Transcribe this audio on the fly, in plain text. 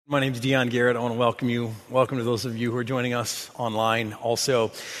My name is Dion Garrett. I want to welcome you. Welcome to those of you who are joining us online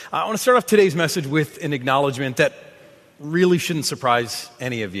also. I want to start off today's message with an acknowledgement that really shouldn't surprise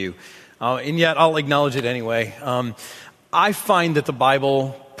any of you. And yet I'll acknowledge it anyway. I find that the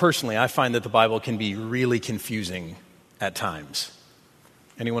Bible can be really confusing at times.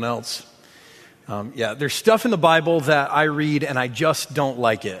 Anyone else? There's stuff in the Bible that I read and I just don't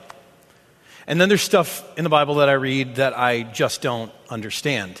like it. And then there's stuff in the Bible that I read that I just don't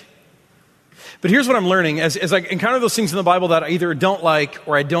understand. But here's what I'm learning. As I encounter those things in the Bible that I either don't like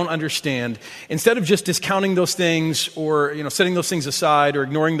or I don't understand, instead of just discounting those things or setting those things aside or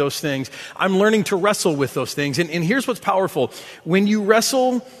ignoring those things, I'm learning to wrestle with those things. And here's what's powerful. When you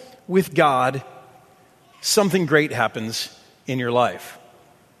wrestle with God, something great happens in your life.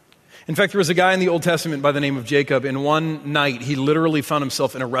 In fact, there was a guy in the Old Testament by the name of Jacob, and one night he literally found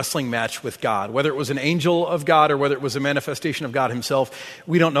himself in a wrestling match with God. Whether it was an angel of God or whether it was a manifestation of God himself,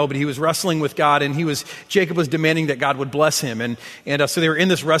 we don't know, but he was wrestling with God, and Jacob was demanding that God would bless him. And so they were in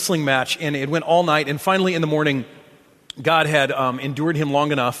this wrestling match, and it went all night, and finally in the morning, God had endured him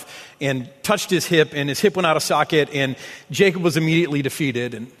long enough and touched his hip, and his hip went out of socket, and Jacob was immediately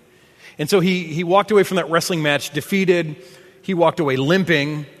defeated. And so he walked away from that wrestling match defeated. He walked away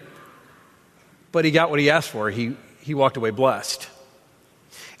limping. But he got what he asked for. He walked away blessed.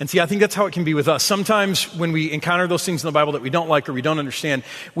 And see, I think that's how it can be with us. Sometimes when we encounter those things in the Bible that we don't like or we don't understand,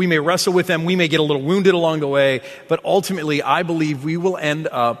 we may wrestle with them, we may get a little wounded along the way, but ultimately I believe we will end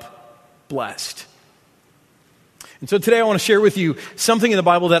up blessed. And so today I want to share with you something in the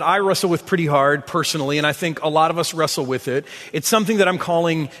Bible that I wrestle with pretty hard personally, and I think a lot of us wrestle with it. It's something that I'm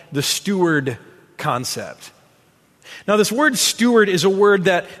calling the steward concept. Now, this word steward is a word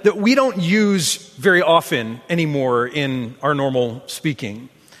that we don't use very often anymore in our normal speaking.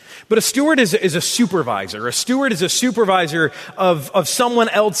 But a steward is a supervisor. A steward is a supervisor of someone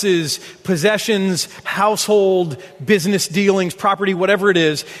else's possessions, household, business dealings, property, whatever it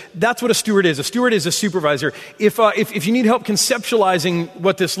is. That's what a steward is. A steward is a supervisor. If you need help conceptualizing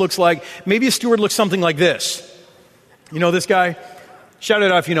what this looks like, maybe a steward looks something like this. You know this guy? Shout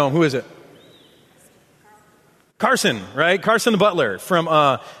it out if you know him. Who is it? Carson, right? Carson the butler from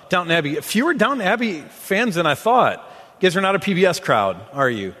Downton Abbey. Fewer Downton Abbey fans than I thought. You guys are not a PBS crowd, are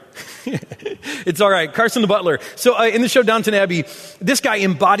you? It's all right. Carson the butler. So in the show Downton Abbey, this guy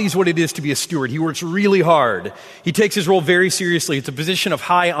embodies what it is to be a steward. He works really hard. He takes his role very seriously. It's a position of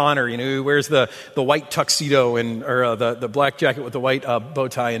high honor. He wears the white tuxedo or the black jacket with the white bow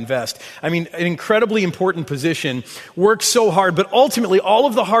tie and vest. I mean, an incredibly important position. Works so hard, but ultimately all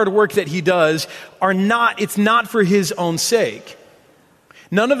of the hard work that he does it's not for his own sake.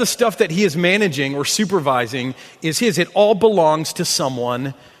 None of the stuff that he is managing or supervising is his. It all belongs to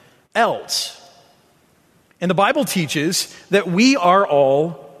someone else. And the Bible teaches that we are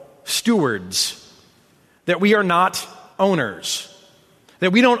all stewards, that we are not owners,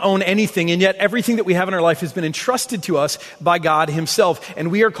 that we don't own anything, and yet everything that we have in our life has been entrusted to us by God himself,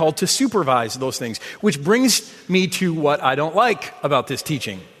 and we are called to supervise those things, which brings me to what I don't like about this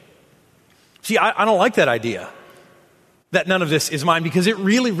teaching. See, I don't like that idea, that none of this is mine, because it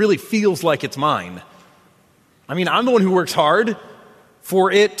really, really feels like it's mine. I mean, I'm the one who works hard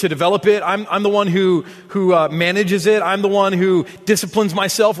for it, to develop it. I'm the one who manages it. I'm the one who disciplines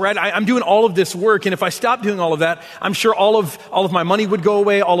myself, right? I'm doing all of this work, and if I stopped doing all of that, I'm sure all of my money would go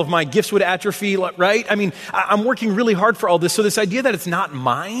away, all of my gifts would atrophy, right? I mean, I'm working really hard for all this, so this idea that it's not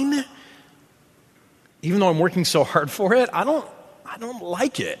mine, even though I'm working so hard for it, I don't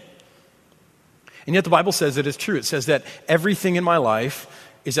like it. And yet the Bible says that it's true. It says that everything in my life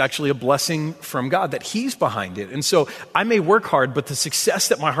is actually a blessing from God, that he's behind it. And so I may work hard, but the success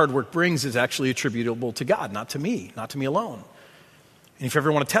that my hard work brings is actually attributable to God, not to me alone. And if you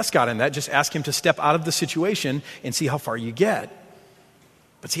ever want to test God in that, just ask him to step out of the situation and see how far you get.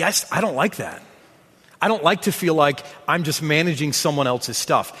 But see, I don't like that. I don't like to feel like I'm just managing someone else's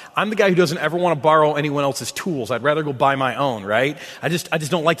stuff. I'm the guy who doesn't ever want to borrow anyone else's tools. I'd rather go buy my own, right? I just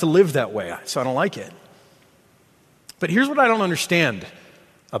don't like to live that way, so I don't like it. But here's what I don't understand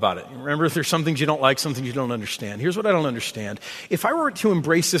about it. Remember, if there's some things you don't like, some things you don't understand. Here's what I don't understand. If I were to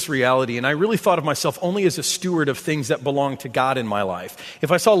embrace this reality, and I really thought of myself only as a steward of things that belong to God in my life, if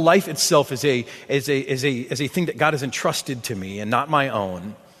I saw life itself as a thing that God has entrusted to me and not my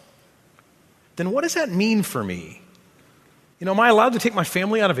own, then what does that mean for me? Am I allowed to take my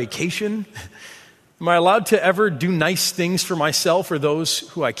family on a vacation? Am I allowed to ever do nice things for myself or those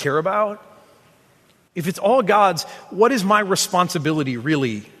who I care about? If it's all God's, what is my responsibility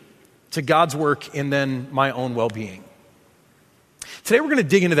really to God's work and then my own well-being? Today we're going to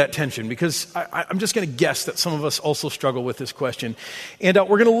dig into that tension because I'm just going to guess that some of us also struggle with this question. And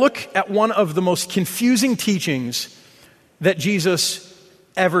we're going to look at one of the most confusing teachings that Jesus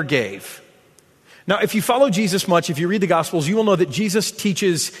ever gave. Now, if you follow Jesus much, if you read the Gospels, you will know that Jesus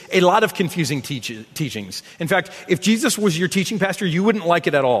teaches a lot of confusing teachings. In fact, if Jesus was your teaching pastor, you wouldn't like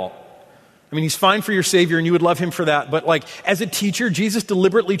it at all. I mean, he's fine for your Savior and you would love him for that. But as a teacher, Jesus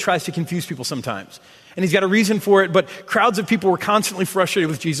deliberately tries to confuse people sometimes. And he's got a reason for it, but crowds of people were constantly frustrated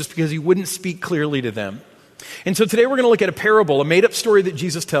with Jesus because he wouldn't speak clearly to them. And so today we're going to look at a parable, a made-up story that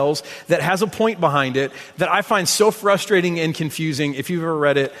Jesus tells that has a point behind it that I find so frustrating and confusing. If you've ever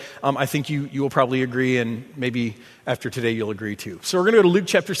read it, I think you will probably agree, and maybe after today you'll agree too. So we're going to go to Luke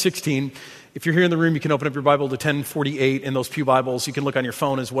chapter 16. If you're here in the room, you can open up your Bible to 1048 in those pew Bibles. You can look on your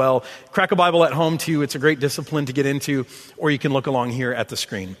phone as well. Crack a Bible at home too. It's a great discipline to get into, or you can look along here at the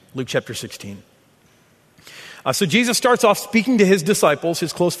screen. Luke chapter 16. So Jesus starts off speaking to his disciples,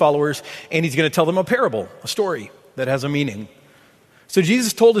 his close followers, and he's going to tell them a parable, a story that has a meaning. So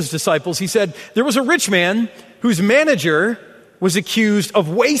Jesus told his disciples, he said, there was a rich man whose manager was accused of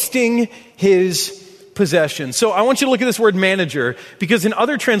wasting his possessions. So I want you to look at this word manager, because in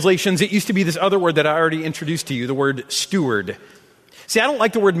other translations, it used to be this other word that I already introduced to you, the word steward. See, I don't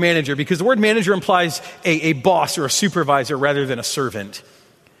like the word manager because the word manager implies a boss or a supervisor rather than a servant.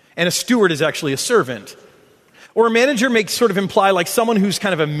 And a steward is actually a servant. Or a manager makes sort of imply like someone who's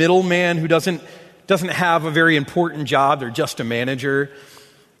kind of a middleman who doesn't have a very important job. They're just a manager.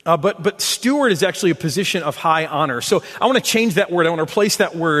 But steward is actually a position of high honor. So I want to change that word. I want to replace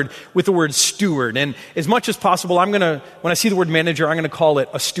that word with the word steward. And as much as possible, when I see the word manager, I'm going to call it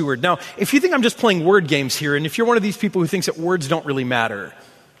a steward. Now, if you think I'm just playing word games here, and if you're one of these people who thinks that words don't really matter,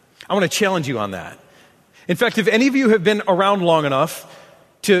 I want to challenge you on that. In fact, if any of you have been around long enough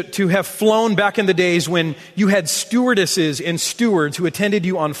to have flown back in the days when you had stewardesses and stewards who attended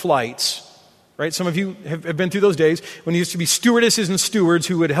you on flights, right? Some of you have been through those days when there used to be stewardesses and stewards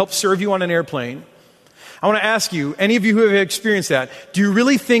who would help serve you on an airplane. I want to ask you, any of you who have experienced that, do you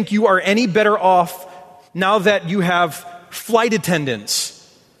really think you are any better off now that you have flight attendants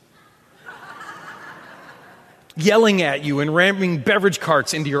yelling at you and ramming beverage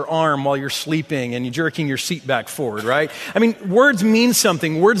carts into your arm while you're sleeping and you're jerking your seat back forward, right? I mean, words mean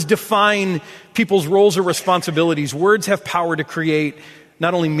something. Words define people's roles or responsibilities. Words have power to create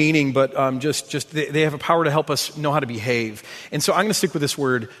not only meaning, but they have a power to help us know how to behave. And so I'm going to stick with this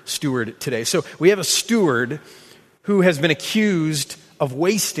word steward today. So we have a steward who has been accused of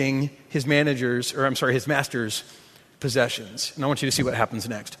wasting his master's possessions. And I want you to see what happens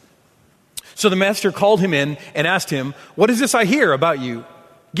next. So the master called him in and asked him, "What is this I hear about you?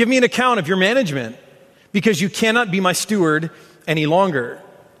 Give me an account of your management, because you cannot be my steward any longer."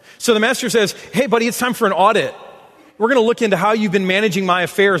 So the master says, "Hey, buddy, it's time for an audit. We're going to look into how you've been managing my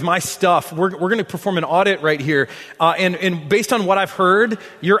affairs, my stuff. We're going to perform an audit right here. And based on what I've heard,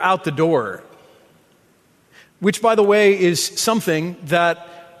 you're out the door." Which, by the way, is something that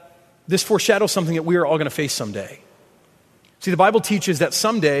this foreshadows something that we are all going to face someday. See, the Bible teaches that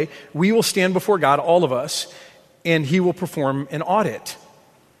someday we will stand before God, all of us, and he will perform an audit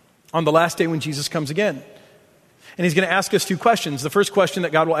on the last day when Jesus comes again. And he's going to ask us two questions. The first question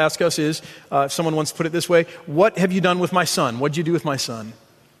that God will ask us is, if someone wants to put it this way, what have you done with my son? What did you do with my son?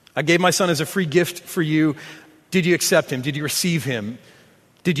 I gave my son as a free gift for you. Did you accept him? Did you receive him?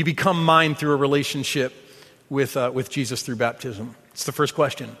 Did you become mine through a relationship with Jesus through baptism? It's the first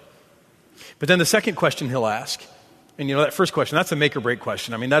question. But then the second question he'll ask, and that first question, that's a make or break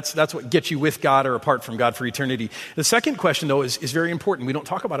question. I mean, that's what gets you with God or apart from God for eternity. The second question, though, is very important. We don't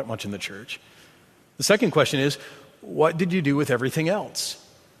talk about it much in the church. The second question is, what did you do with everything else?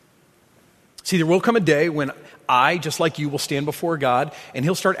 See, there will come a day when I, just like you, will stand before God, and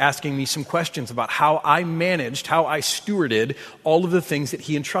he'll start asking me some questions about how I managed, how I stewarded all of the things that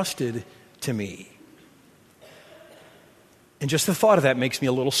he entrusted to me. And just the thought of that makes me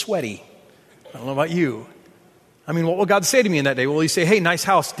a little sweaty. I don't know about you. I mean, what will God say to me in that day? Will he say, "Hey, nice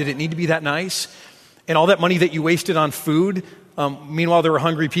house, did it need to be that nice? And all that money that you wasted on food, meanwhile there were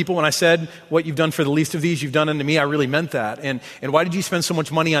hungry people. When I said, what you've done for the least of these, you've done unto me, I really meant that. And why did you spend so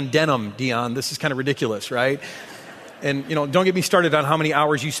much money on denim, Dion? This is kind of ridiculous, right? And, don't get me started on how many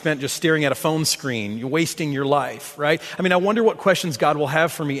hours you spent just staring at a phone screen. You're wasting your life, right? I mean, I wonder what questions God will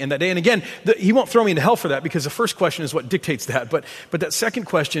have for me in that day. And again, he won't throw me into hell for that, because the first question is what dictates that. But that second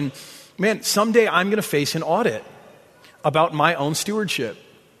question, man, someday I'm going to face an audit about my own stewardship.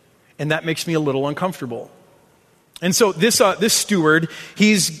 And that makes me a little uncomfortable. And so this steward,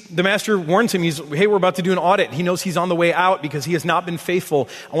 the master warns him, hey, we're about to do an audit. He knows he's on the way out because he has not been faithful.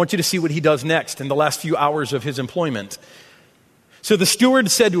 I want you to see what he does next in the last few hours of his employment. So the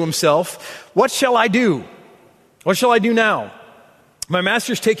steward said to himself, what shall I do? What shall I do now? My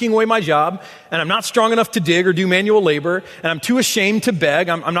master's taking away my job, and I'm not strong enough to dig or do manual labor, and I'm too ashamed to beg.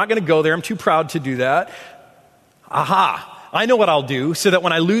 I'm not going to go there. I'm too proud to do that. Aha, I know what I'll do so that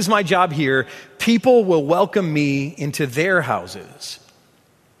when I lose my job here, people will welcome me into their houses.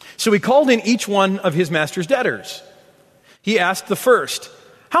 So he called in each one of his master's debtors. He asked the first,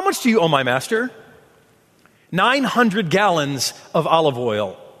 how much do you owe my master? 900 gallons of olive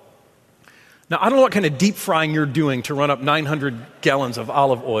oil. Now, I don't know what kind of deep frying you're doing to run up 900 gallons of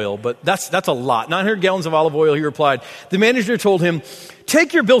olive oil, but that's a lot. 900 gallons of olive oil, he replied. The manager told him,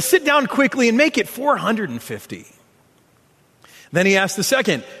 take your bill, sit down quickly, and make it 450. Then he asked the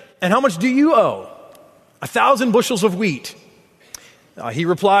second, and how much do you owe? 1,000 bushels of wheat. He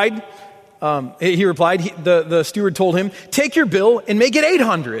replied, the steward told him, take your bill and make it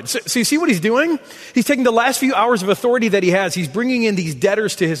 800. So you see what he's doing? He's taking the last few hours of authority that he has. He's bringing in these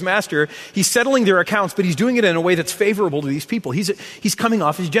debtors to his master. He's settling their accounts, but he's doing it in a way that's favorable to these people. He's coming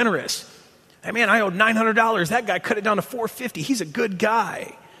off as generous. Hey man, I owed $900. That guy cut it down to $450. He's a good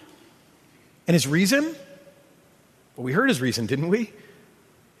guy. And his reason? Well, we heard his reason, didn't we?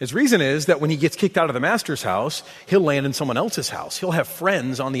 His reason is that when he gets kicked out of the master's house, he'll land in someone else's house. He'll have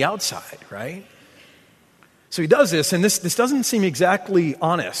friends on the outside, right? So he does this, and this doesn't seem exactly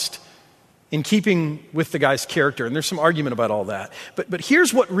honest in keeping with the guy's character, and there's some argument about all that. But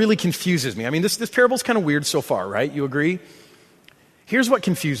here's what really confuses me. I mean, this parable's kind of weird so far, right? You agree? Here's what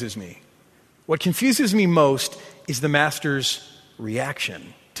confuses me. What confuses me most is the master's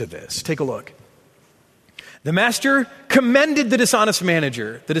reaction to this. Take a look. The master commended the dishonest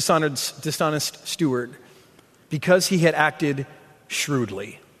manager, the dishonest steward, because he had acted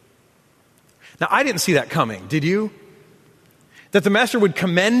shrewdly. Now, I didn't see that coming, did you? That the master would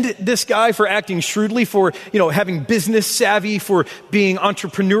commend this guy for acting shrewdly, for, having business savvy, for being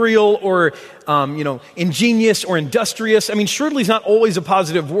entrepreneurial or, ingenious or industrious. I mean, shrewdly is not always a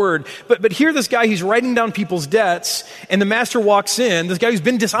positive word, but here this guy, he's writing down people's debts, and the master walks in, this guy who's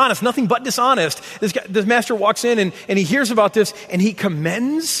been dishonest, nothing but dishonest. This master walks in and he hears about this and he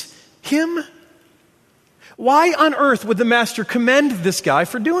commends him. Why on earth would the master commend this guy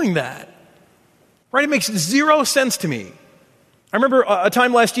for doing that? Right? It makes zero sense to me. I remember a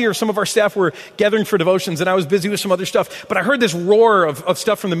time last year, some of our staff were gathering for devotions, and I was busy with some other stuff. But I heard this roar of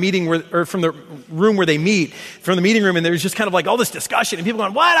stuff from the meeting, or from the room where they meet, from the meeting room, and there was just kind of like all this discussion, and people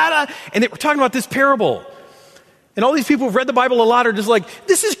going, what? And they were talking about this parable. And all these people who've read the Bible a lot are just like,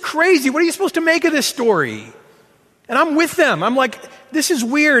 this is crazy. What are you supposed to make of this story? And I'm with them. I'm like, this is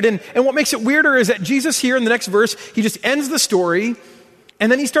weird. And what makes it weirder is that Jesus here in the next verse, he just ends the story, and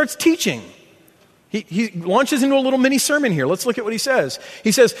then he starts teaching. He launches into a little mini sermon here. Let's look at what he says.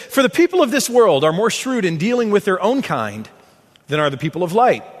 He says, for the people of this world are more shrewd in dealing with their own kind than are the people of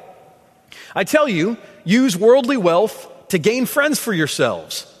light. I tell you, use worldly wealth to gain friends for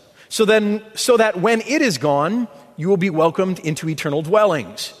yourselves, so that when it is gone, you will be welcomed into eternal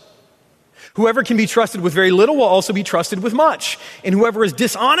dwellings. Whoever can be trusted with very little will also be trusted with much, and whoever is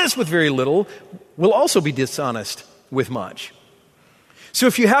dishonest with very little will also be dishonest with much. So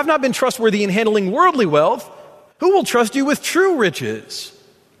if you have not been trustworthy in handling worldly wealth, who will trust you with true riches?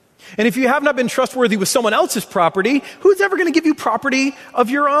 And if you have not been trustworthy with someone else's property, who's ever going to give you property of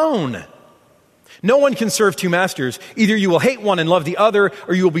your own? No one can serve two masters. Either you will hate one and love the other,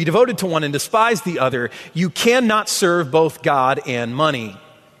 or you will be devoted to one and despise the other. You cannot serve both God and money.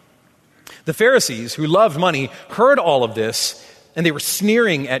 The Pharisees, who loved money, heard all of this, and they were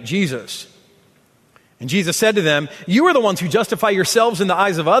sneering at Jesus. And Jesus said to them, you are the ones who justify yourselves in the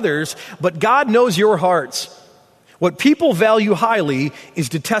eyes of others, but God knows your hearts. What people value highly is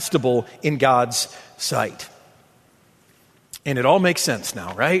detestable in God's sight. And it all makes sense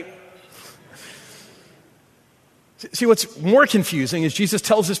now, right? See, what's more confusing is Jesus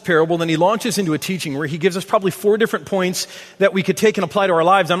tells this parable, then he launches into a teaching where he gives us probably 4 different points that we could take and apply to our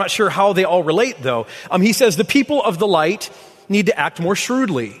lives. I'm not sure how they all relate, though. He says the people of the light need to act more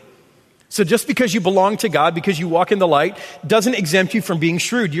shrewdly. So just because you belong to God, because you walk in the light, doesn't exempt you from being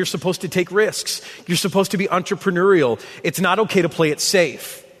shrewd. You're supposed to take risks. You're supposed to be entrepreneurial. It's not okay to play it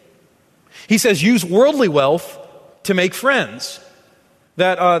safe. He says use worldly wealth to make friends.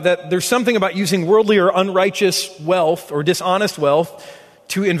 That there's something about using worldly or unrighteous wealth or dishonest wealth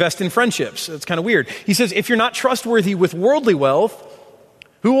to invest in friendships. It's kind of weird. He says if you're not trustworthy with worldly wealth,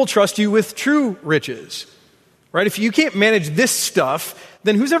 who will trust you with true riches? Right? If you can't manage this stuff,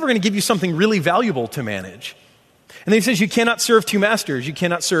 then who's ever going to give you something really valuable to manage? And then he says you cannot serve two masters. You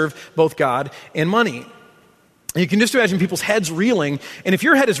cannot serve both God and money. And you can just imagine people's heads reeling. And if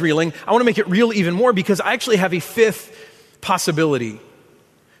your head is reeling, I want to make it real even more because I actually have a 5th possibility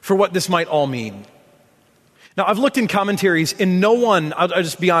for what this might all mean. Now, I've looked in commentaries, and no one, I'll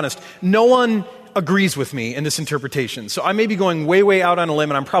just be honest, no one agrees with me in this interpretation. So I may be going way, way out on a limb,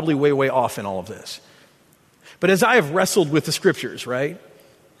 and I'm probably way, way off in all of this. But as I have wrestled with the scriptures, right?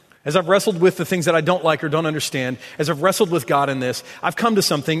 As I've wrestled with the things that I don't like or don't understand, as I've wrestled with God in this, I've come to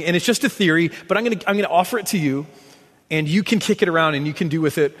something, and it's just a theory, but I'm going to offer it to you, and you can kick it around, and you can do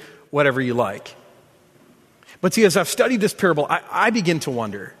with it whatever you like. But see, as I've studied this parable, I begin to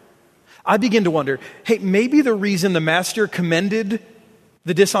wonder, hey, maybe the reason the master commended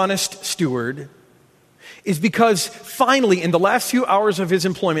the dishonest steward is because finally, in the last few hours of his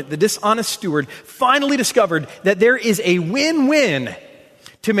employment, the dishonest steward finally discovered that there is a win-win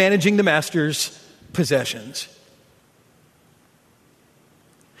to managing the master's possessions.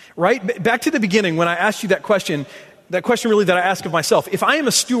 Right? Back to the beginning when I asked you that question really that I ask of myself. If I am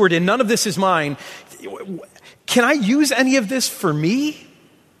a steward and none of this is mine, can I use any of this for me?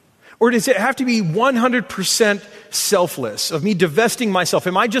 Or does it have to be 100% selfless, of me divesting myself?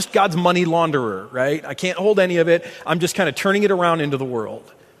 Am I just God's money launderer, right? I can't hold any of it. I'm just kind of turning it around into the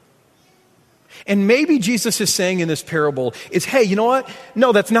world. And maybe Jesus is saying in this parable is, hey, you know what?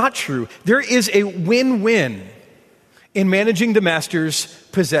 No, that's not true. There is a win-win in managing the master's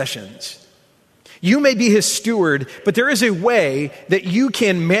possessions. You may be his steward, but there is a way that you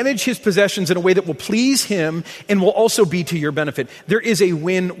can manage his possessions in a way that will please him and will also be to your benefit. There is a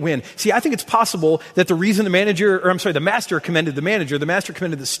win-win. See, I think it's possible that the reason the master commended the manager, the master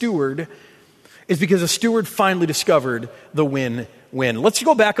commended the steward, is because the steward finally discovered the win-win. Let's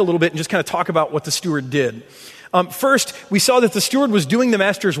go back a little bit and just kind of talk about what the steward did. First, we saw that the steward was doing the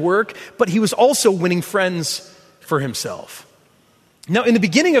master's work, but he was also winning friends for himself. Now, in the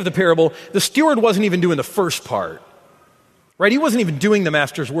beginning of the parable, the steward wasn't even doing the first part, right? He wasn't even doing the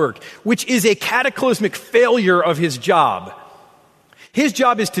master's work, which is a cataclysmic failure of his job. His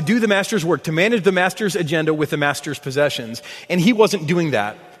job is to do the master's work, to manage the master's agenda with the master's possessions, and he wasn't doing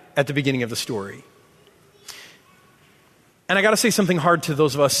that at the beginning of the story. And I got to say something hard to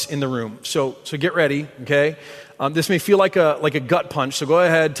those of us in the room, so get ready, okay? This may feel like a gut punch, so go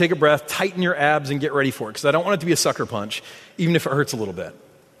ahead, take a breath, tighten your abs, and get ready for it, because I don't want it to be a sucker punch, even if it hurts a little bit.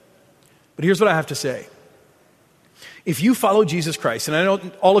 But here's what I have to say. If you follow Jesus Christ, and I know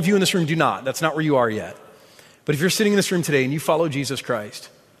all of you in this room do not, that's not where you are yet, but if you're sitting in this room today and you follow Jesus Christ,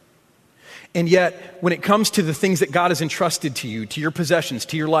 and yet when it comes to the things that God has entrusted to you, to your possessions,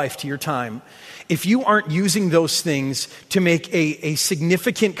 to your life, to your time, if you aren't using those things to make a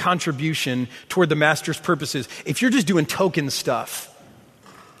significant contribution toward the master's purposes, if you're just doing token stuff,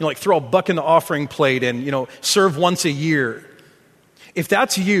 like throw a buck in the offering plate and, serve once a year, if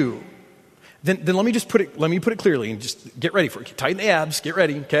that's you, then let me put it clearly and just get ready for it. Tighten the abs, get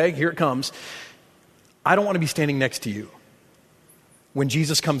ready, okay? Here it comes. I don't want to be standing next to you when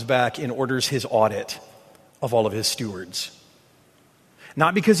Jesus comes back and orders his audit of all of his stewards.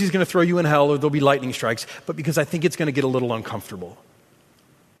 Not because he's going to throw you in hell or there'll be lightning strikes, but because I think it's going to get a little uncomfortable.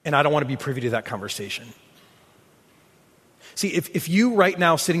 And I don't want to be privy to that conversation. See, if you right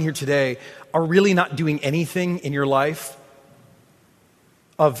now sitting here today are really not doing anything in your life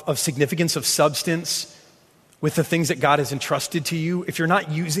of significance, of substance, with the things that God has entrusted to you, if you're not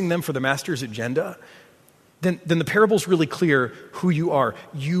using them for the master's agenda, then the parable's really clear who you are.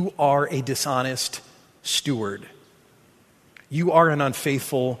 You are a dishonest steward. You are an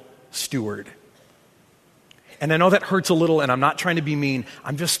unfaithful steward. And I know that hurts a little, and I'm not trying to be mean.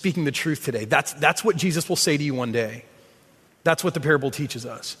 I'm just speaking the truth today. That's what Jesus will say to you one day. That's what the parable teaches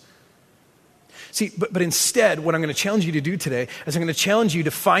us. See, but instead, what I'm going to challenge you to do today is I'm going to challenge you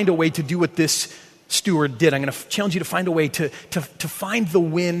to find a way to do what this steward did. I'm going to challenge you to find a way to find the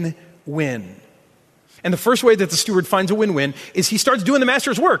win-win. And the first way that the steward finds a win-win is he starts doing the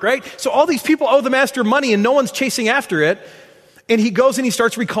master's work, right? So all these people owe the master money and no one's chasing after it. And he goes and he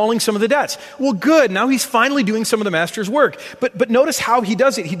starts recalling some of the debts. Well, good. Now he's finally doing some of the master's work. But notice how he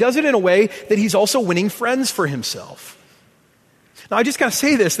does it. He does it in a way that he's also winning friends for himself. Now, I just got to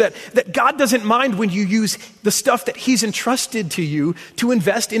say this, that God doesn't mind when you use the stuff that he's entrusted to you to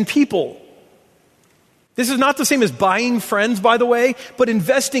invest in people. This is not the same as buying friends, by the way, but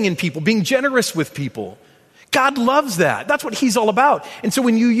investing in people, being generous with people. God loves that. That's what he's all about. And so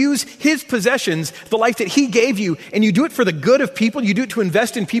when you use his possessions, the life that he gave you, and you do it for the good of people, you do it to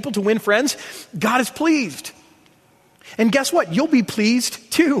invest in people, to win friends, God is pleased. And guess what? You'll be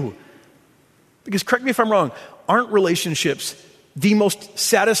pleased too. Because correct me if I'm wrong, aren't relationships the most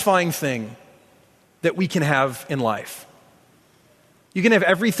satisfying thing that we can have in life? You can have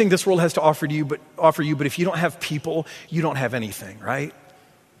everything this world has to offer you, but if you don't have people, you don't have anything, right?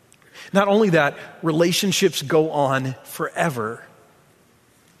 Not only that, relationships go on forever.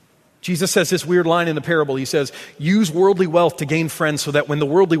 Jesus says this weird line in the parable. He says, use worldly wealth to gain friends so that when the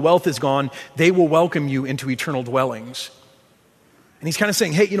worldly wealth is gone, they will welcome you into eternal dwellings. And he's kind of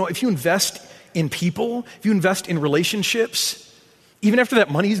saying, hey, if you invest in people, if you invest in relationships, even after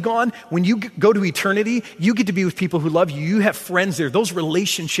that money's gone, when you go to eternity, you get to be with people who love you. You have friends there. Those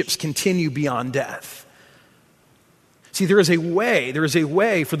relationships continue beyond death. See, there is a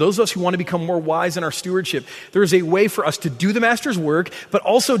way for those of us who want to become more wise in our stewardship. There is a way for us to do the master's work, but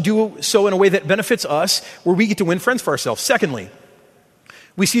also do so in a way that benefits us, where we get to win friends for ourselves. Secondly,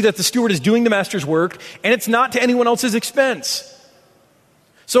 we see that the steward is doing the master's work, and it's not to anyone else's expense.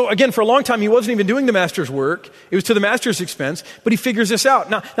 So again, for a long time, he wasn't even doing the master's work. It was to the master's expense, but he figures this out.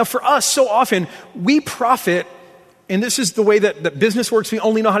 Now for us, so often, we profit, and this is the way that business works. We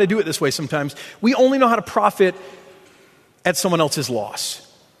only know how to do it this way sometimes. We only know how to profit at someone else's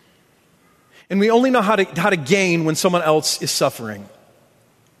loss. And we only know how to gain when someone else is suffering.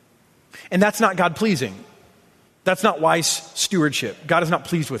 And that's not God-pleasing. That's not wise stewardship. God is not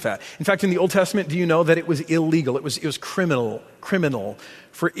pleased with that. In fact, in the Old Testament, do you know that it was illegal? It was criminal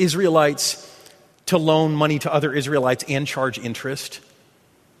for Israelites to loan money to other Israelites and charge interest.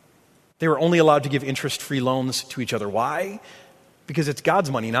 They were only allowed to give interest-free loans to each other. Why? Because it's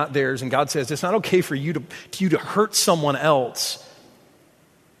God's money, not theirs. And God says it's not okay for you to hurt someone else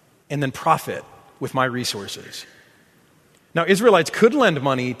and then profit with my resources. Now, Israelites could lend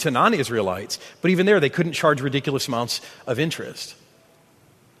money to non-Israelites, but even there, they couldn't charge ridiculous amounts of interest.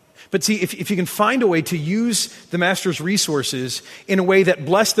 But see, if you can find a way to use the master's resources in a way that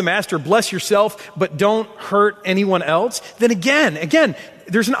bless the master, bless yourself, but don't hurt anyone else, then again,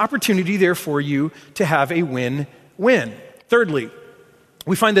 there's an opportunity there for you to have a win-win. Thirdly,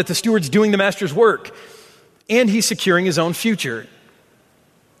 we find that the steward's doing the master's work, and he's securing his own future.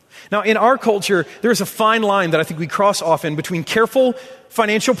 Now, in our culture, there's a fine line that I think we cross often between careful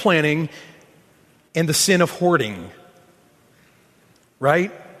financial planning and the sin of hoarding.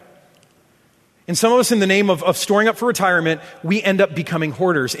 Right? And some of us, in the name of storing up for retirement, we end up becoming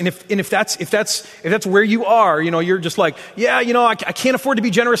hoarders. And if that's where you are, you're just like, I can't afford to be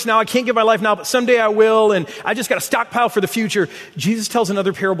generous now. I can't give my life now, but someday I will. And I just got to stockpile for the future. Jesus tells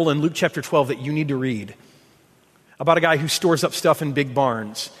another parable in Luke chapter 12 that you need to read about a guy who stores up stuff in big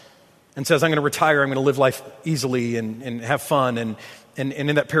barns and says, I'm going to retire, I'm going to live life easily and have fun. And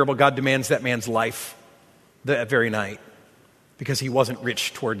in that parable, God demands that man's life that very night because he wasn't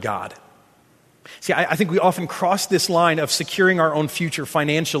rich toward God. See, I think we often cross this line of securing our own future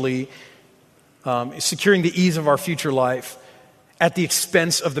financially, securing the ease of our future life at the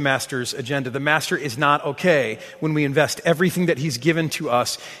expense of the master's agenda. The master is not okay when we invest everything that he's given to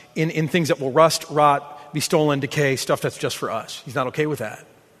us in things that will rust, rot, be stolen, decay, stuff that's just for us. He's not okay with that.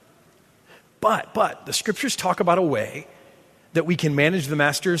 But the scriptures talk about a way that we can manage the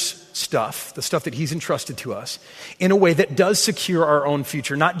master's stuff, the stuff that he's entrusted to us, in a way that does secure our own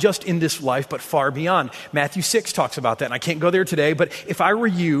future, not just in this life, but far beyond. Matthew 6 talks about that, and I can't go there today, but if I were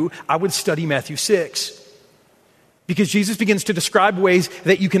you, I would study Matthew 6. Because Jesus begins to describe ways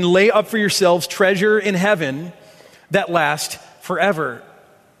that you can lay up for yourselves treasure in heaven that last forever.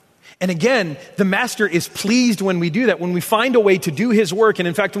 And again, the master is pleased when we do that, when we find a way to do his work. And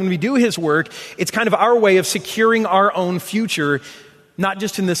in fact, when we do his work, it's kind of our way of securing our own future, not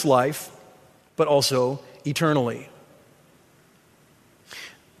just in this life, but also eternally.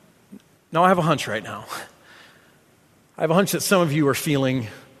 Now, I have a hunch right now. I have a hunch that some of you are feeling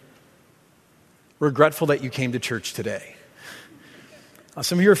regretful that you came to church today.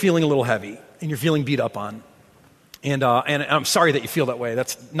 Some of you are feeling a little heavy, and you're feeling beat up on. And I'm sorry that you feel that way.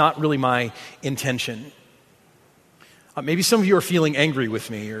 That's not really my intention. Maybe some of you are feeling angry with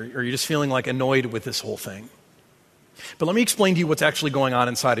me, or you're just feeling like annoyed with this whole thing. But let me explain to you what's actually going on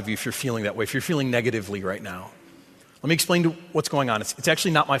inside of you if you're feeling that way, if you're feeling negatively right now. Let me explain to what's going on. It's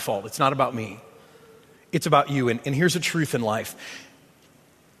actually not my fault. It's not about me. It's about you. And here's the truth in life.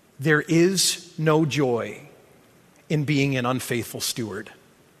 There is no joy in being an unfaithful steward.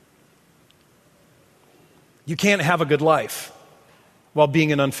 You can't have a good life while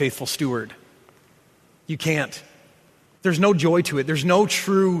being an unfaithful steward. You can't. There's no joy to it. There's no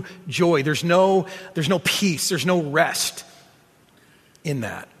true joy. There's no peace. There's no rest in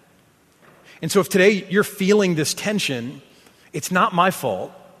that. And so if today you're feeling this tension, it's not my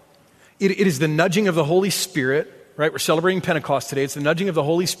fault. It is the nudging of the Holy Spirit, right? We're celebrating Pentecost today. It's the nudging of the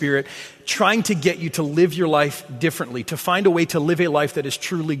Holy Spirit trying to get you to live your life differently, to find a way to live a life that is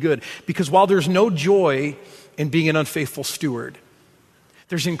truly good. Because while there's no joy in being an unfaithful steward,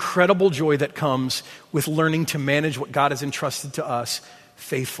 there's incredible joy that comes with learning to manage what God has entrusted to us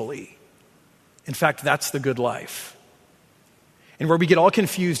faithfully. In fact, that's the good life. And where we get all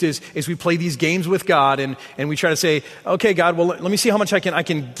confused is we play these games with God and we try to say, okay, God, well, let me see how much I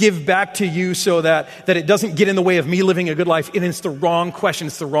can give back to you so that it doesn't get in the way of me living a good life. And it's the wrong question.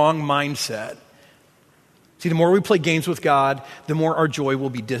 It's the wrong mindset. See, the more we play games with God, the more our joy will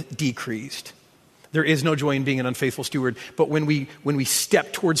be decreased. There is no joy in being an unfaithful steward. But when we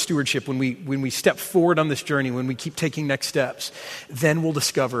step towards stewardship, when we step forward on this journey, when we keep taking next steps, then we'll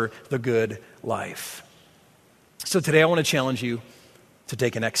discover the good life. So today I want to challenge you to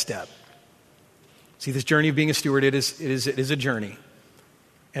take a next step. See, this journey of being a steward, it is a journey.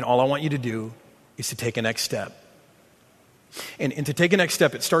 And all I want you to do is to take a next step. And to take a next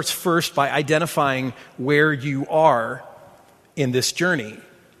step, it starts first by identifying where you are in this journey.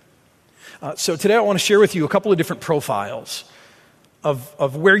 So today I want to share with you a couple of different profiles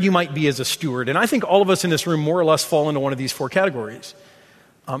of where you might be as a steward. And I think all of us in this room more or less fall into one of these four categories.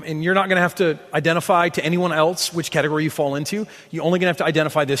 And you're not going to have to identify to anyone else which category you fall into. You're only going to have to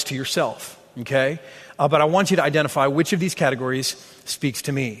identify this to yourself, okay? But I want you to identify which of these categories speaks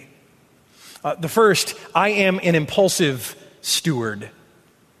to me. The first, I am an impulsive steward.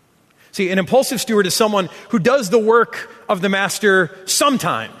 See, an impulsive steward is someone who does the work of the master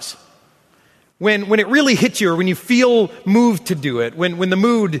sometimes. When it really hits you or when you feel moved to do it, when the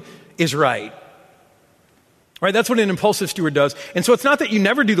mood is right. Right, that's what an impulsive steward does. And so it's not that you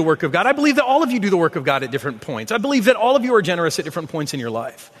never do the work of God. I believe that all of you do the work of God at different points. I believe that all of you are generous at different points in your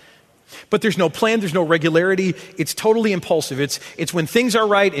life. But there's no plan, there's no regularity. It's totally impulsive. It's when things are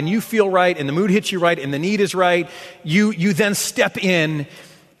right and you feel right and the mood hits you right and the need is right, you then step in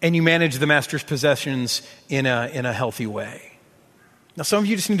and you manage the master's possessions in a healthy way. Now some of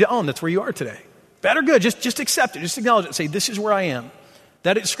you just need to own that's where you are today. Bad or good, just accept it, just acknowledge it, say this is where I am.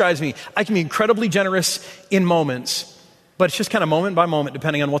 That describes me. I can be incredibly generous in moments, but it's just kind of moment by moment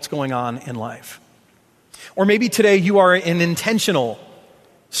depending on what's going on in life. Or maybe today you are an intentional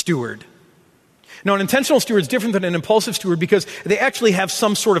steward. Now, an intentional steward is different than an impulsive steward because they actually have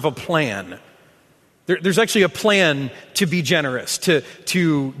some sort of a plan. There's actually a plan to be generous,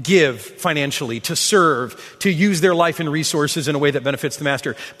 to give financially, to serve, to use their life and resources in a way that benefits the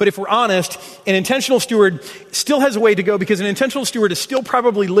master. But if we're honest, an intentional steward still has a way to go because an intentional steward is still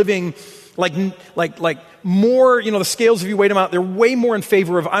probably living like more, the scales, if you weigh them out, they're way more in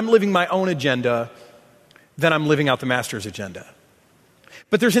favor of I'm living my own agenda than I'm living out the master's agenda.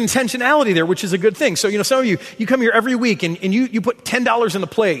 But there's intentionality there, which is a good thing. So, some of you come here every week and you put $10 on the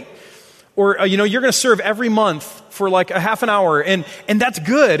plate. Or, you're going to serve every month for like a half an hour, and that's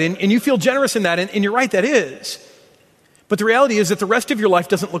good, and you feel generous in that, and you're right, that is. But the reality is that the rest of your life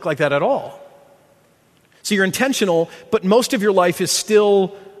doesn't look like that at all. So you're intentional, but most of your life is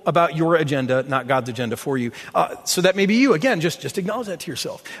still about your agenda, not God's agenda for you. So that may be you. Again, just acknowledge that to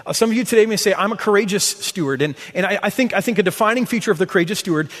yourself. Some of you today may say, I'm a courageous steward, and I think a defining feature of the courageous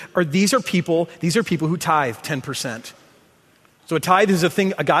steward these are people who tithe 10%. So a tithe is a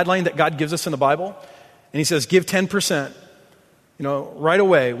guideline that God gives us in the Bible. And he says, give 10%, right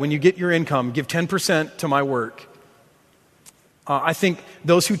away. When you get your income, give 10% to my work. I think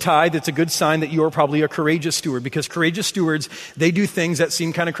those who tithe, it's a good sign that you are probably a courageous steward because courageous stewards, they do things that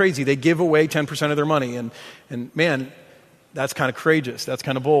seem kind of crazy. They give away 10% of their money. And man, that's kind of courageous. That's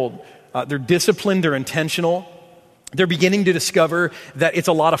kind of bold. They're disciplined. They're intentional. They're beginning to discover that it's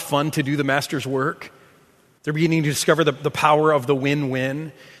a lot of fun to do the master's work. They're beginning to discover the power of the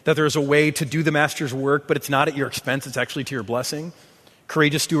win-win, that there's a way to do the master's work, but it's not at your expense, it's actually to your blessing.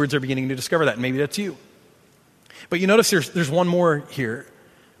 Courageous stewards are beginning to discover that, and maybe that's you. But you notice there's one more here.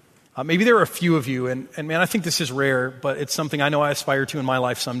 Maybe there are a few of you, and man, I think this is rare, but it's something I know I aspire to in my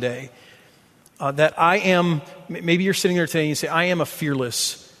life someday. That I am, maybe you're sitting there today and you say, I am a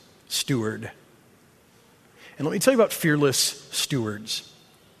fearless steward. And let me tell you about fearless stewards.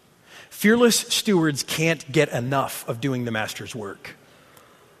 Fearless stewards can't get enough of doing the master's work.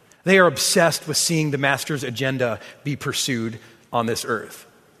 They are obsessed with seeing the master's agenda be pursued on this earth.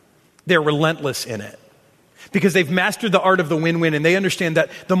 They're relentless in it because they've mastered the art of the win-win, and they understand that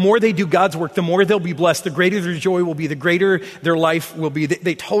the more they do God's work, the more they'll be blessed, the greater their joy will be, the greater their life will be.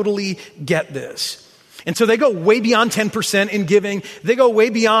 They totally get this. And so they go way beyond 10% in giving. They go way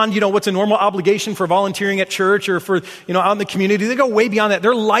beyond, what's a normal obligation for volunteering at church or for, out in the community. They go way beyond that.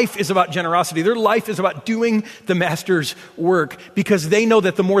 Their life is about generosity. Their life is about doing the master's work because they know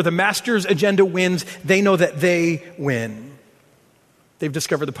that the more the master's agenda wins, they know that they win. They've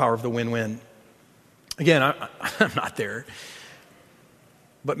discovered the power of the win-win. Again, I'm not there.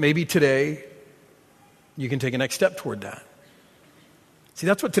 But maybe today you can take a next step toward that. See,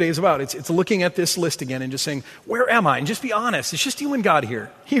 that's what today is about. It's looking at this list again and just saying, where am I? And just be honest. It's just you and God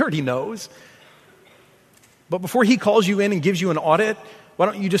here. He already knows. But before he calls you in and gives you an audit, why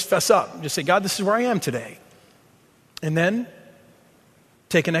don't you just fess up and just say, God, this is where I am today. And then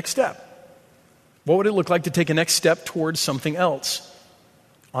take a next step. What would it look like to take a next step towards something else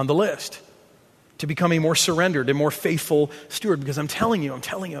on the list? To become a more surrendered and more faithful steward. Because I'm telling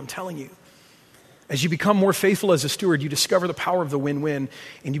you, as you become more faithful as a steward, you discover the power of the win-win,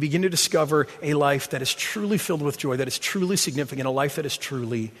 and you begin to discover a life that is truly filled with joy, that is truly significant, a life that is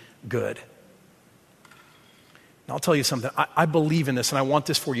truly good. Now, I'll tell you something. I believe in this, and I want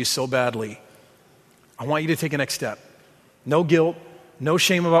this for you so badly. I want you to take a next step. No guilt, no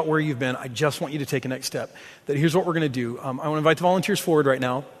shame about where you've been. I just want you to take a next step. That here's what we're going to do. I want to invite the volunteers forward right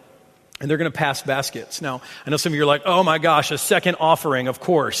now, and they're going to pass baskets. Now, I know some of you are like, oh my gosh, a second offering, of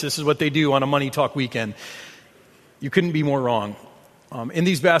course. This is what they do on a Money Talk weekend. You couldn't be more wrong. In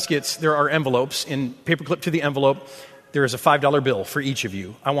these baskets, there are envelopes. In paperclip to the envelope, there is a $5 bill for each of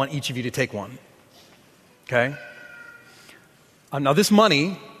you. I want each of you to take one. Okay? Now, this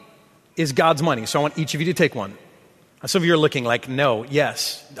money is God's money, so I want each of you to take one. Some of you are looking like, no,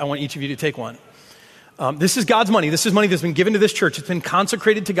 yes, I want each of you to take one. This is God's money. This is money that's been given to this church. It's been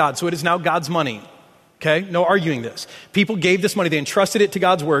consecrated to God, so it is now God's money. Okay? No arguing this. People gave this money. They entrusted it to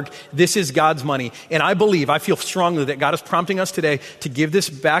God's work. This is God's money. And I feel strongly that God is prompting us today to give this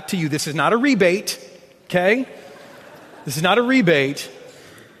back to you. This is not a rebate. Okay? This is not a rebate.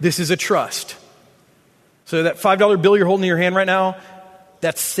 This is a trust. So that $5 bill you're holding in your hand right now,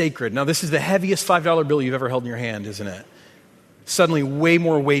 that's sacred. Now, this is the heaviest $5 bill you've ever held in your hand, isn't it? Suddenly way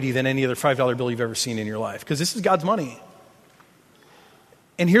more weighty than any other $5 bill you've ever seen in your life, because this is God's money.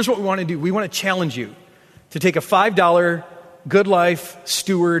 And here's what we want to do. We want to challenge you to take a $5 Good Life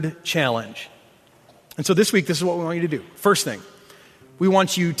Steward Challenge. And so this week, this is what we want you to do. First thing, we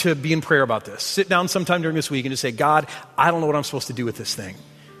want you to be in prayer about this. Sit down sometime during this week and just say, God, I don't know what I'm supposed to do with this thing,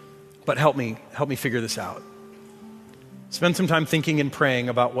 but help me figure this out. Spend some time thinking and praying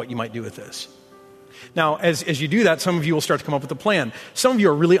about what you might do with this. Now, as you do that, some of you will start to come up with a plan. Some of you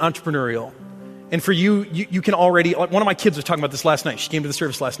are really entrepreneurial. And for you can already, like one of my kids was talking about this last night. She came to the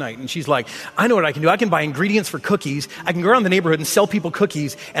service last night, and she's like, I know what I can do. I can buy ingredients for cookies. I can go around the neighborhood and sell people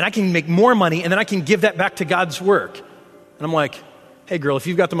cookies, and I can make more money, and then I can give that back to God's work. And I'm like, hey, girl, if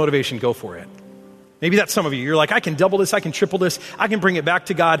you've got the motivation, go for it. Maybe that's some of you. You're like, I can double this. I can triple this. I can bring it back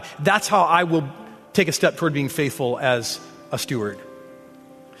to God. That's how I will take a step toward being faithful as a steward.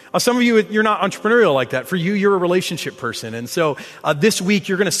 Some of you, you're not entrepreneurial like that. For you, you're a relationship person. And so this week,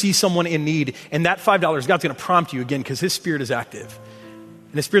 you're going to see someone in need. And that $5, God's going to prompt you again because his Spirit is active.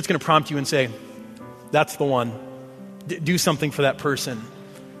 And his Spirit's going to prompt you and say, that's the one. Do something for that person.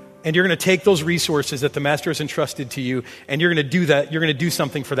 And you're going to take those resources that the Master has entrusted to you, and you're going to do that. You're going to do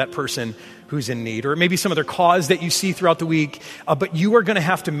something for that person who's in need. Or maybe some other cause that you see throughout the week. But you are going to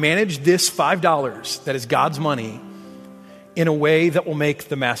have to manage this $5 that is God's money in a way that will make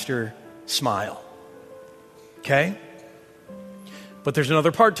the Master smile. Okay? But there's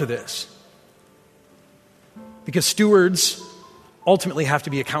another part to this. Because stewards ultimately have to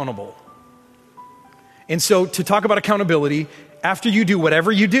be accountable. And so to talk about accountability, after you do whatever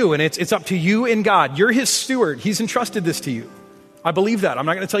you do, and it's up to you and God, you're his steward. He's entrusted this to you. I believe that. I'm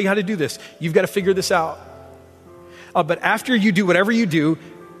not going to tell you how to do this. You've got to figure this out. But after you do whatever you do,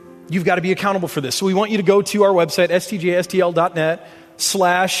 you've got to be accountable for this. So we want you to go to our website,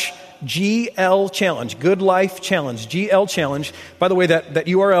 stjstl.net/GL Challenge, Good Life Challenge, GL Challenge. By the way, that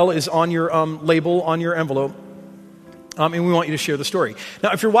URL is on your label on your envelope. And we want you to share the story.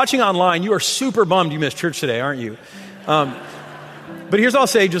 Now, if you're watching online, you are super bummed you missed church today, aren't you? But here's what I'll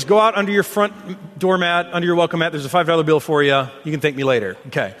say. Just go out under your front doormat, under your welcome mat. There's a $5 bill for you. You can thank me later.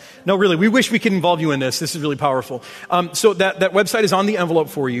 Okay. No, really, we wish we could involve you in this. This is really powerful. So that website is on the envelope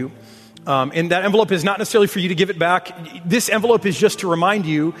for you. And that envelope is not necessarily for you to give it back. This envelope is just to remind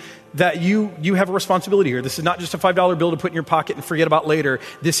you that you have a responsibility here. This is not just a $5 bill to put in your pocket and forget about later.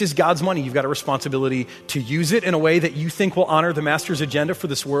 This is God's money. You've got a responsibility to use it in a way that you think will honor the Master's agenda for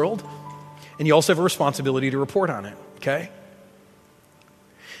this world. And you also have a responsibility to report on it. Okay?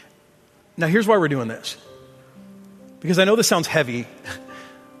 Now, here's why we're doing this. Because I know this sounds heavy.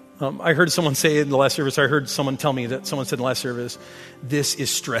 I heard someone say in the last service, I heard someone tell me that someone said in the last service, this is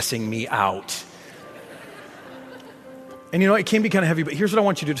stressing me out. And it can be kind of heavy, but here's what I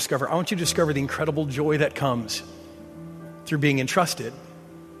want you to discover. I want you to discover the incredible joy that comes through being entrusted.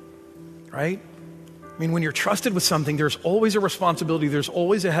 Right? I mean, when you're trusted with something, there's always a responsibility, there's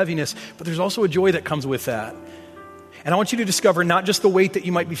always a heaviness, but there's also a joy that comes with that. And I want you to discover not just the weight that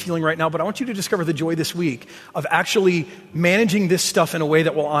you might be feeling right now, but I want you to discover the joy this week of actually managing this stuff in a way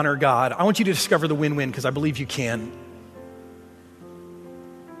that will honor God. I want you to discover the win-win because I believe you can.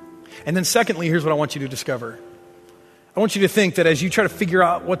 And then secondly, here's what I want you to discover. I want you to think that as you try to figure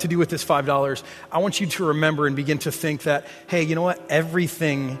out what to do with this $5, I want you to remember and begin to think that, hey, you know what?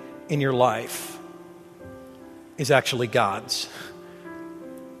 Everything in your life is actually God's.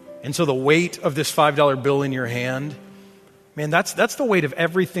 And so the weight of this $5 bill in your hand, man, that's the weight of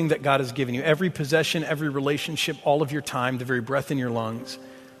everything that God has given you. Every possession, every relationship, all of your time, the very breath in your lungs.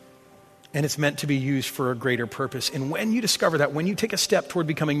 And it's meant to be used for a greater purpose. And when you discover that, when you take a step toward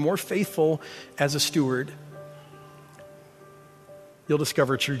becoming more faithful as a steward, you'll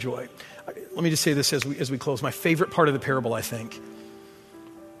discover true joy. Let me just say this as we close. My favorite part of the parable, I think,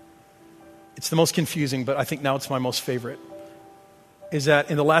 it's the most confusing, but I think now it's my most favorite, is that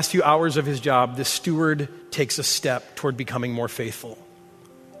in the last few hours of his job, the steward takes a step toward becoming more faithful.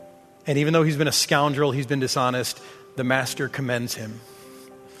 And even though he's been a scoundrel, he's been dishonest, the master commends him.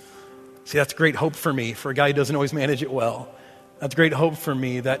 See, that's great hope for me, for a guy who doesn't always manage it well. That's great hope for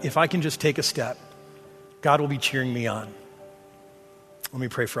me that if I can just take a step, God will be cheering me on. Let me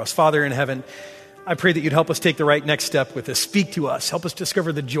pray for us. Father in heaven, I pray that you'd help us take the right next step with this. Speak to us. Help us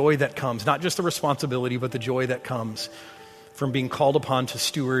discover the joy that comes, not just the responsibility, but the joy that comes from being called upon to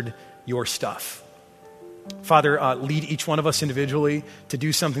steward your stuff. Father, lead each one of us individually to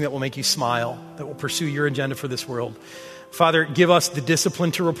do something that will make you smile, that will pursue your agenda for this world. Father, give us the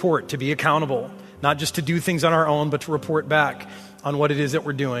discipline to report, to be accountable, not just to do things on our own, but to report back on what it is that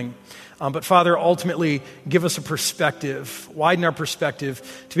we're doing. But Father, ultimately, give us a perspective, widen our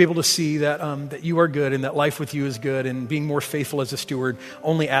perspective to be able to see that you are good and that life with you is good, and being more faithful as a steward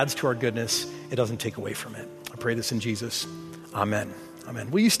only adds to our goodness. It doesn't take away from it. I pray this in Jesus. Amen. Amen.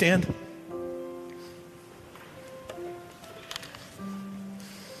 Will you stand?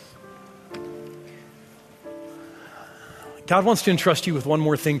 God wants to entrust you with one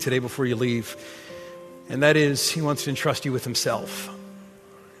more thing today before you leave, and that is he wants to entrust you with himself.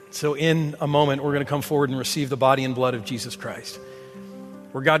 So in a moment, we're going to come forward and receive the body and blood of Jesus Christ,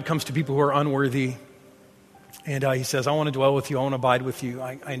 where God comes to people who are unworthy, and he says, I want to dwell with you, I want to abide with you,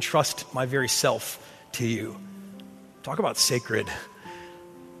 I entrust my very self to you. Talk about sacred.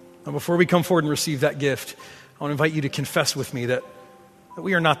 Now, before we come forward and receive that gift, I want to invite you to confess with me that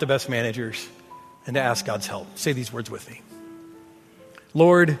we are not the best managers, and to ask God's help. Say these words with me.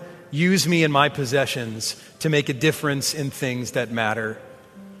 Lord, use me and my possessions to make a difference in things that matter.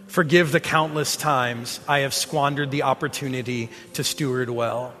 Forgive the countless times I have squandered the opportunity to steward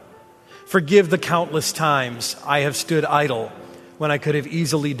well. Forgive the countless times I have stood idle when I could have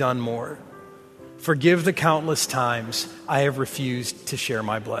easily done more. Forgive the countless times I have refused to share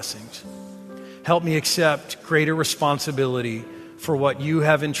my blessings. Help me accept greater responsibility for what you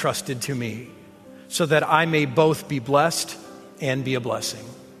have entrusted to me, so that I may both be blessed and be a blessing.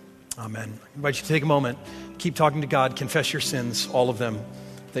 Amen. I invite you to take a moment, keep talking to God, confess your sins, all of them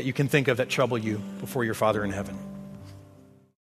that you can think of that trouble you before your Father in heaven.